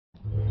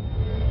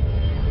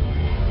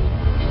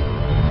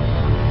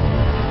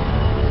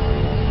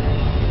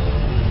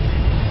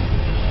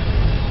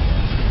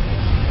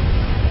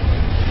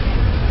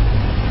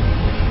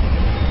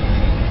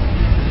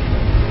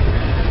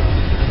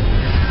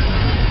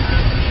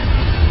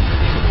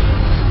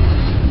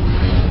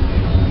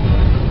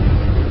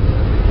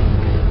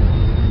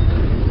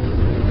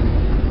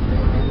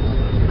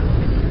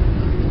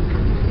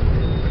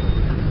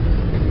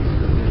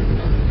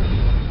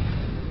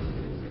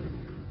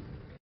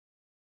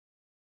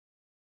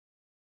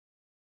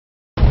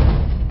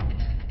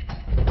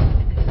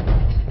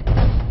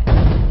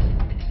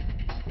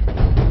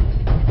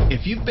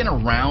you've been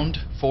around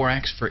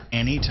Forex for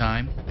any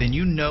time, then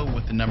you know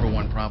what the number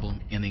one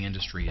problem in the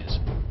industry is.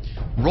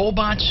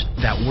 Robots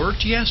that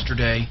worked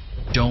yesterday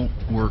don't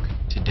work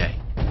today.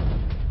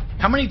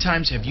 How many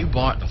times have you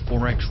bought a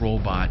Forex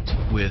robot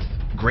with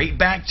great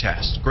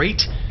backtests,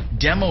 great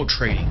demo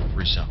trading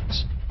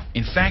results?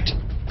 In fact,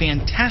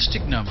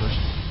 fantastic numbers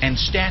and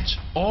stats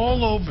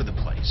all over the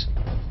place.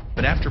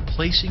 But after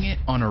placing it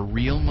on a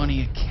real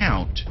money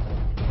account,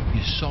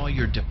 you saw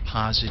your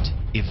deposit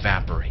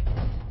evaporate.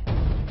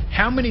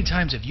 How many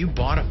times have you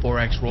bought a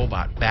Forex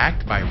robot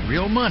backed by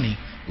real money,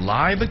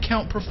 live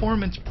account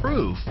performance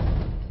proof,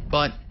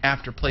 but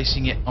after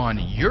placing it on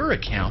your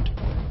account,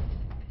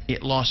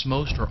 it lost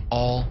most or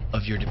all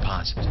of your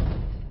deposit?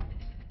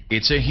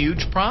 It's a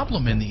huge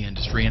problem in the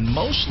industry, and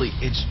mostly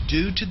it's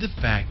due to the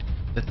fact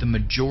that the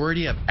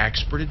majority of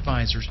expert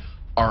advisors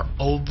are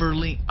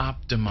overly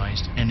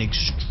optimized and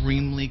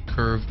extremely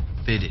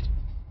curve-fitted.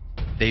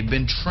 They've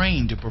been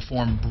trained to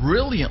perform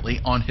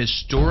brilliantly on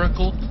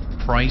historical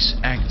price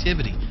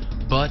activity,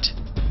 but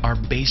are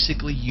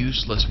basically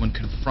useless when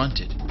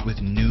confronted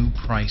with new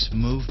price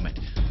movement,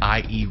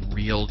 i.e.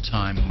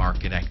 real-time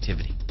market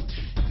activity.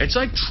 It's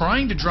like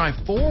trying to drive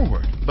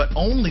forward, but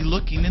only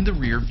looking in the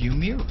rear-view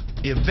mirror.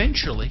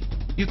 Eventually,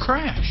 you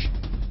crash.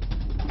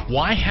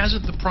 Why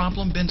hasn't the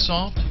problem been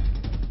solved?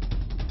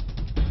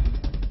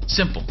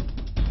 Simple.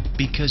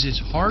 Because it's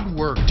hard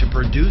work to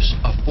produce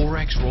a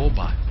Forex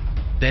robot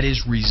that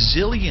is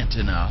resilient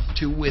enough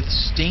to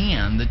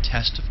withstand the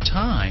test of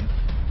time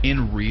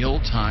in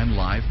real-time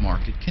live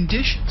market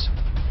conditions.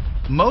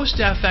 Most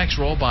FX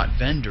robot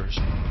vendors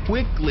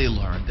quickly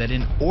learn that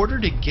in order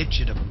to get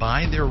you to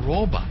buy their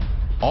robot,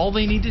 all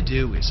they need to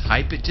do is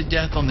hype it to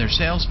death on their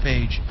sales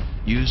page,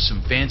 use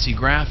some fancy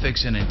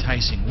graphics and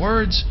enticing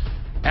words,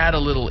 add a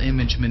little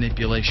image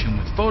manipulation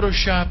with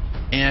Photoshop,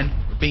 and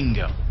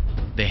bingo,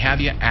 they have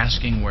you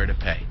asking where to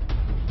pay.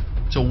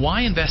 So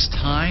why invest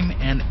time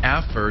and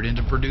effort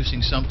into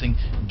producing something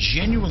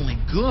genuinely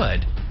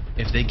good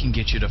if they can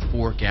get you to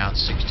fork out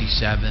 $67,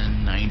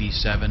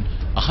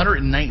 $97,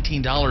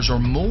 $119 or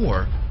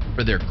more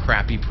for their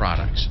crappy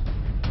products?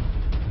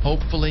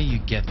 Hopefully you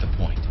get the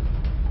point.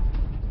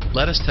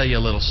 Let us tell you a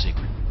little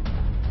secret.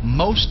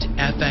 Most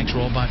FX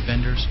robot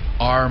vendors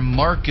are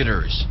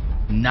marketers,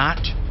 not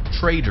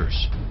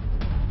traders.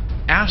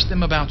 Ask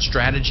them about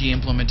strategy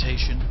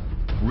implementation,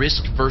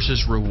 risk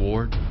versus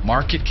reward,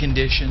 market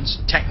conditions,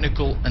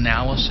 technical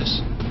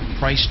analysis,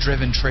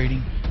 price-driven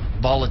trading,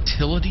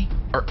 volatility,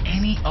 or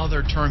any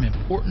other term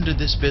important to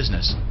this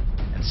business,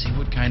 and see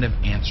what kind of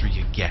answer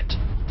you get.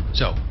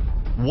 So,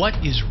 what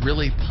is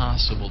really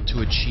possible to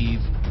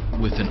achieve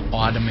with an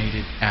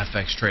automated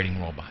FX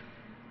trading robot?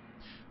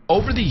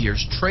 Over the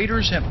years,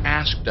 traders have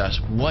asked us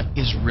what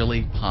is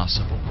really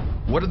possible.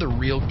 What are the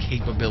real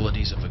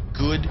capabilities of a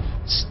good,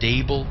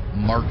 stable,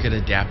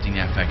 market-adapting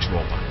FX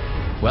robot?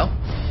 Well,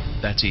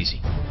 that's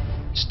easy.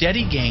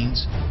 Steady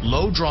gains,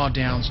 low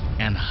drawdowns,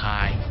 and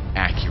high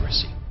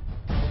accuracy.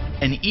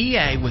 An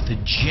EA with a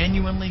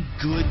genuinely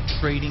good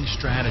trading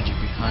strategy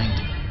behind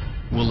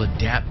it will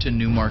adapt to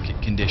new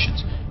market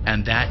conditions,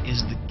 and that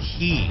is the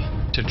key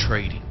to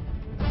trading.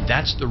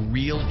 That's the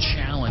real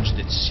challenge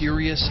that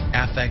serious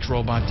FX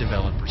robot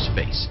developers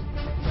face.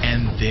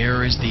 And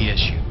there is the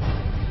issue.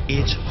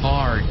 It's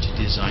hard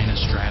to design a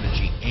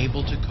strategy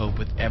able to cope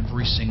with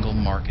every single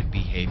market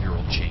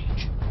behavioral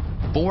change.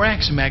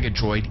 Forex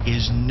Megadroid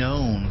is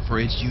known for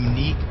its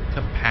unique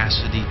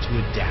capacity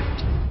to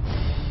adapt.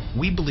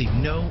 We believe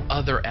no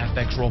other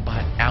FX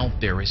robot out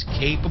there is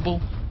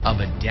capable of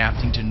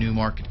adapting to new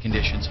market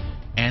conditions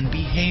and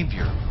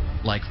behavior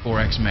like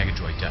Forex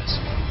Megadroid does,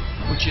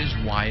 which is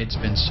why it's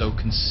been so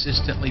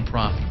consistently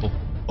profitable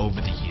over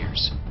the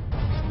years.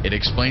 It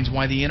explains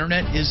why the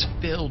internet is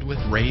filled with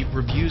rave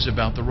reviews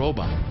about the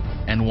robot,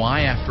 and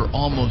why after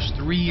almost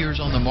 3 years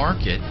on the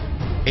market,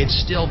 it's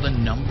still the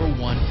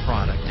 #1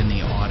 product in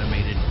the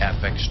automated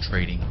FX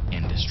trading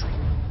industry.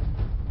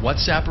 What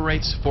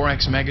separates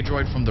Forex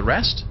Megadroid from the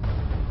rest?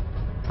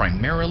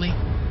 Primarily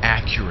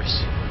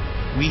accuracy.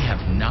 We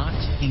have not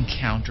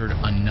encountered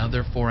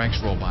another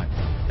Forex robot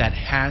that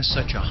has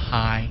such a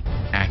high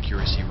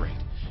accuracy rate,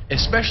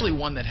 especially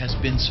one that has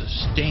been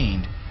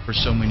sustained for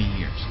so many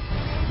years.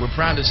 We're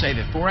proud to say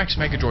that Forex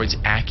Megadroid's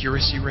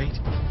accuracy rate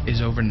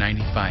is over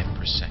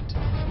 95%.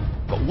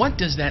 But what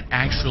does that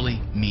actually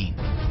mean?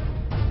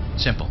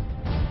 Simple.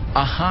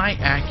 A high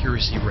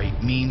accuracy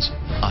rate means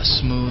a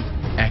smooth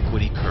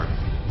equity curve.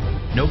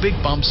 No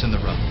big bumps in the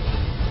road.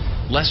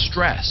 Less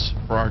stress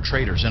for our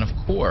traders, and of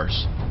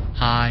course,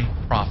 high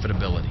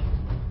profitability.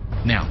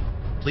 Now,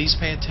 please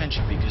pay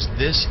attention because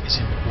this is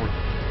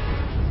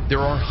important. There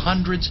are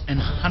hundreds and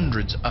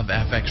hundreds of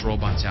FX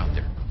robots out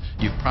there.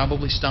 You've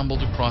probably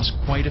stumbled across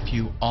quite a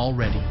few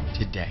already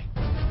today.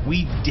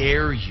 We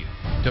dare you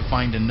to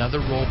find another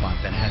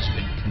robot that has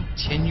been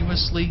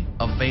continuously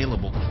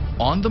available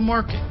on the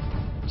market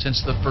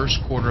since the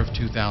first quarter of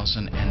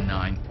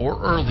 2009 or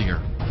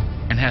earlier,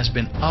 and has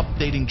been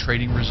updating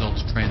trading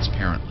results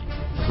transparently,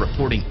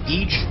 reporting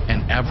each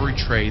and every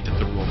trade that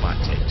the robot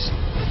takes.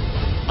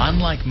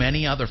 Unlike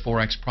many other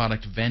Forex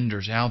product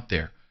vendors out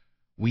there,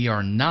 we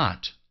are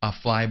not a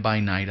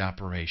fly-by-night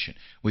operation.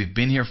 We've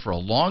been here for a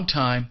long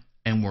time,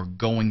 and we're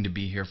going to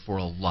be here for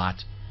a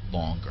lot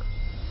longer.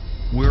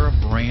 We're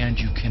a brand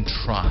you can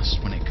trust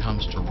when it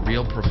comes to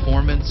real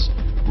performance,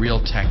 real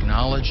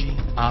technology,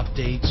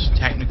 updates,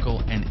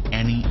 technical, and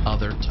any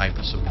other type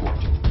of support.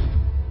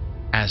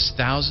 As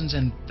thousands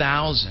and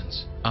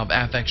thousands of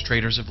FX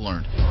traders have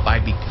learned, by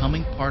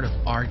becoming part of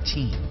our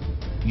team,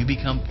 you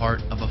become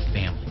part of a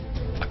family,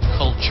 a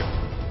culture.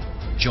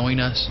 Join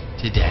us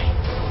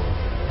today.